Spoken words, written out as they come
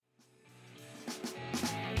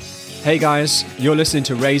Hey guys, you're listening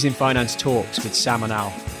to Raising Finance Talks with Sam and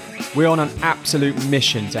Al. We're on an absolute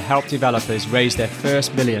mission to help developers raise their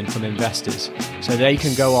first million from investors so they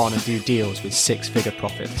can go on and do deals with six-figure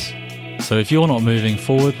profits. So if you're not moving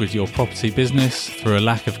forward with your property business through a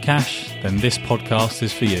lack of cash, then this podcast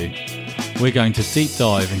is for you. We're going to deep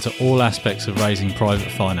dive into all aspects of raising private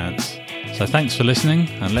finance. So thanks for listening,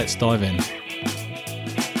 and let's dive in.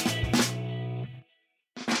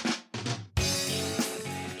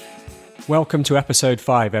 Welcome to episode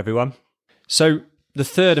 5, everyone. So the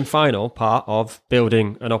third and final part of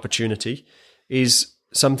building an opportunity is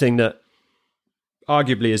something that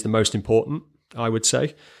arguably is the most important, I would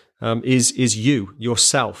say, is you,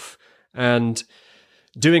 yourself, and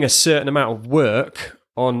doing a certain amount of work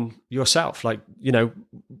on yourself. Like,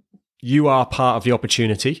 you are part of the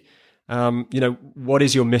opportunity. What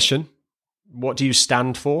is your mission? What do you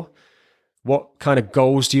stand for? What kind of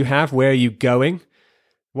goals do you have? Where are you going?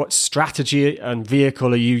 What strategy and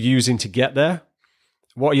vehicle are you using to get there?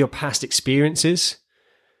 What are your past experiences?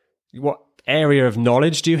 What area of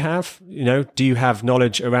knowledge do you have? Do you have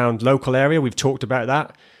knowledge around local area? We've talked about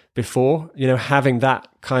that before. Having that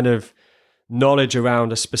kind of knowledge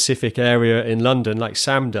around a specific area in London, like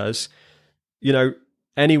Sam does.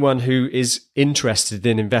 Anyone who is interested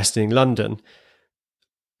in investing in London,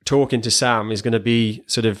 talking to Sam is going to be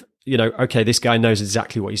sort of, okay, this guy knows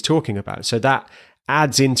exactly what he's talking about. So that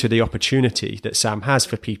adds into the opportunity that Sam has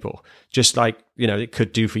for people, just like, it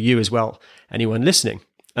could do for you as well, anyone listening.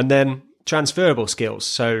 And then transferable skills.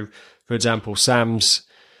 So, for example, Sam's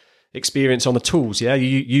experience on the tools, you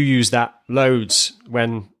use that loads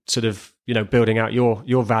when sort of, building out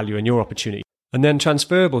your value and your opportunity. And then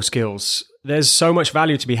transferable skills, there's so much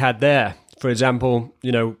value to be had there. For example,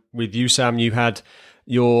 with you, Sam, you had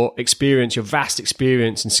your experience, your vast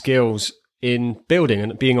experience and skills in building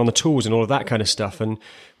and being on the tools and all of that kind of stuff. And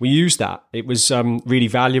we used that. It was really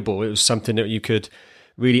valuable. It was something that you could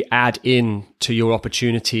really add in to your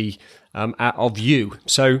opportunity of you.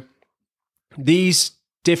 So these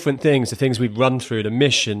different things, the things we've run through, the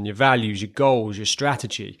mission, your values, your goals, your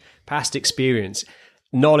strategy, past experience,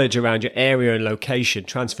 knowledge around your area and location,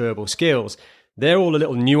 transferable skills, they're all the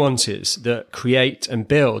little nuances that create and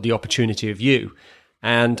build the opportunity of you.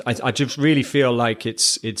 And I just really feel like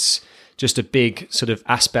it's just a big sort of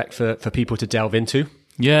aspect for people to delve into.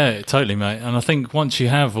 Yeah, totally, mate. And I think once you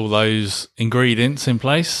have all those ingredients in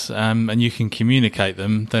place and you can communicate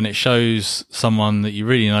them, then it shows someone that you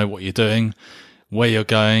really know what you're doing, where you're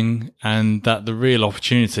going, and that the real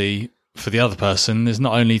opportunity for the other person is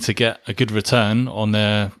not only to get a good return on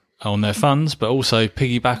their funds, but also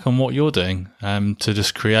piggyback on what you're doing to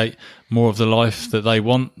just create more of the life that they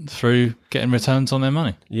want through getting returns on their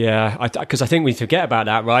money. Yeah, because I think we forget about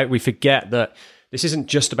that, right? We forget that this isn't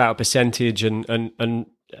just about a percentage and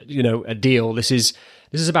a deal. This is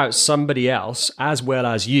about somebody else as well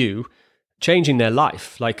as you changing their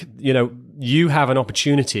life. Like, you have an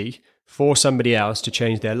opportunity for somebody else to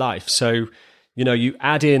change their life. So, you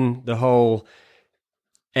add in the whole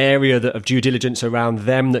area of due diligence around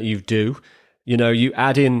them that you do. You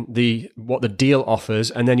add in what the deal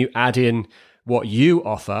offers, and then you add in what you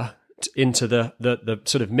offer into the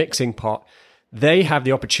sort of mixing pot. They have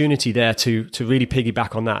the opportunity there to really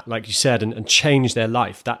piggyback on that, like you said, and change their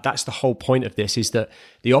life. That's the whole point of this, is that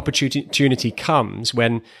the opportunity comes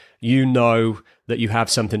when you know that you have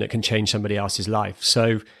something that can change somebody else's life.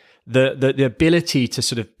 So the ability to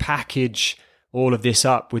sort of package all of this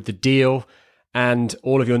up with the deal and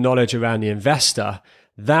all of your knowledge around the investor,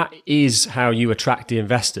 that is how you attract the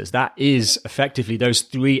investors. That is effectively those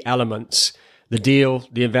three elements: the deal,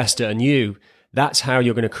 the investor, and you. That's how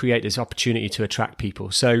you're going to create this opportunity to attract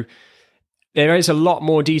people. So there is a lot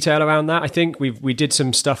more detail around that. I think we did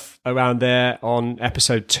some stuff around there on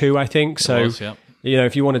episode 2, I think. So,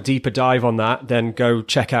 if you want a deeper dive on that, then go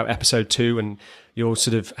check out episode 2 and you'll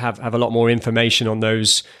sort of have a lot more information on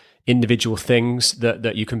those individual things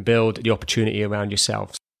that you can build the opportunity around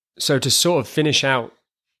yourself. So to sort of finish out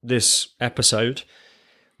this episode,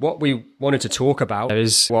 what we wanted to talk about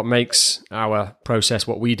is what makes our process,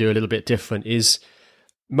 what we do, a little bit different. Is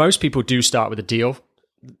most people do start with a deal,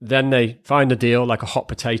 then they find the deal like a hot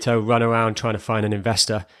potato, run around trying to find an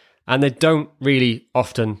investor, and they don't really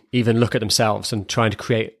often even look at themselves and trying to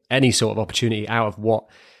create any sort of opportunity out of what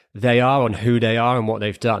they are and who they are and what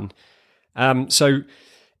they've done. So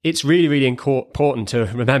it's really, really important to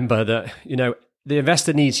remember that, the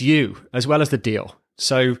investor needs you as well as the deal.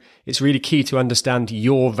 So it's really key to understand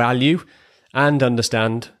your value and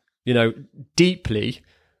understand, deeply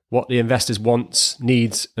what the investor's wants,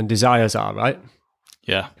 needs, and desires are, right?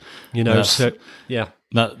 Yeah. So, yeah.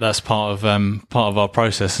 That's part of our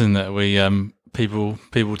process, isn't it? We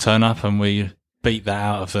people turn up and we beat that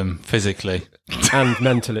out of them physically and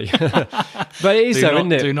mentally. But it is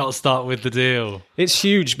isn't it? Do not start with the deal. It's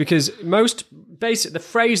huge because the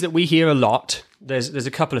phrase that we hear a lot. There's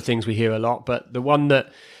a couple of things we hear a lot, but the one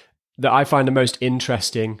that I find the most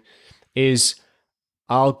interesting is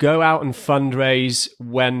I'll go out and fundraise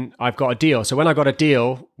when I've got a deal. So when I've got a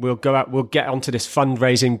deal, we'll get onto this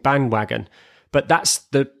fundraising bandwagon. But that's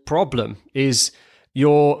the problem, is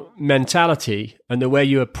your mentality and the way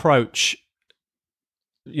you approach,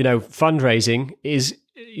 fundraising is,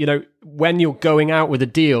 when you're going out with a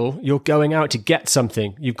deal, you're going out to get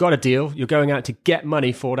something. You've got a deal, you're going out to get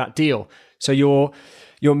money for that deal. So your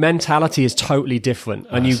mentality is totally different.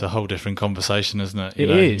 And it's a whole different conversation, isn't it? It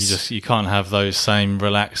is. You can't have those same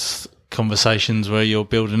relaxed conversations where you're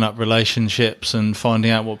building up relationships and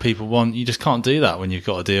finding out what people want. You just can't do that when you've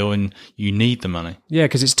got a deal and you need the money. Yeah,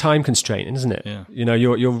 because it's time constrained, isn't it? Yeah.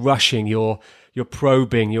 You're rushing, you're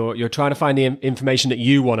probing, you're trying to find the information that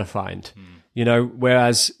you want to find.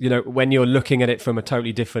 Whereas when you're looking at it from a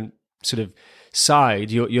totally different sort of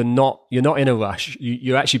side, you're not in a rush.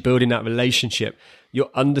 You're actually building that relationship. You're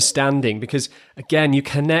understanding, because again, you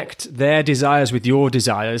connect their desires with your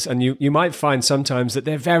desires, and you might find sometimes that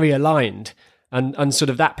they're very aligned. And sort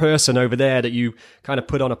of that person over there that you kind of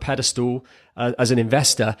put on a pedestal as an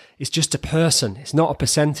investor is just a person. It's not a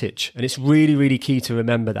percentage. And it's really, really key to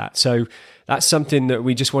remember that. So that's something that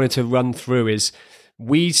we just wanted to run through, is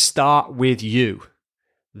we start with you.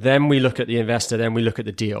 Then we look at the investor, then we look at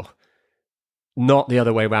the deal, not the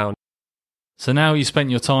other way around. So now you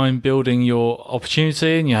spent your time building your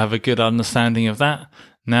opportunity and you have a good understanding of that.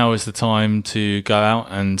 Now is the time to go out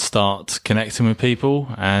and start connecting with people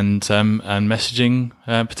and messaging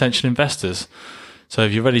potential investors. So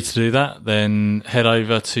if you're ready to do that, then head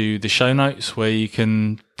over to the show notes where you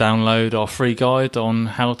can download our free guide on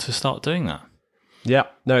how to start doing that. Yeah,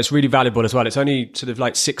 no, it's really valuable as well. It's only sort of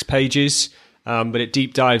like 6 pages, but it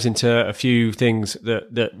deep dives into a few things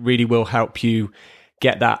that really will help you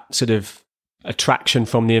get that sort of attraction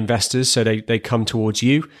from the investors, so they come towards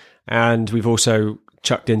you. And we've also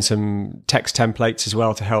chucked in some text templates as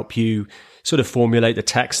well to help you sort of formulate the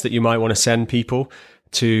text that you might want to send people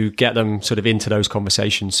to get them sort of into those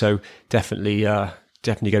conversations. So definitely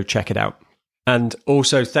go check it out. And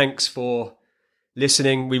also, thanks for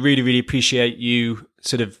listening. We really, really appreciate you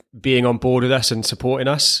sort of being on board with us and supporting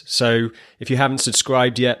us. So if you haven't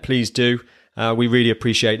subscribed yet, please do. We really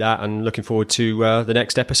appreciate that, and looking forward to the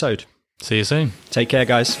next episode. See you soon. Take care,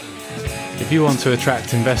 guys. If you want to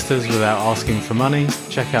attract investors without asking for money,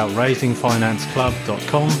 check out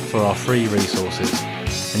raisingfinanceclub.com for our free resources.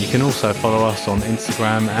 And you can also follow us on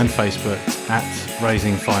Instagram and Facebook at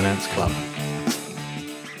Raising Finance Club.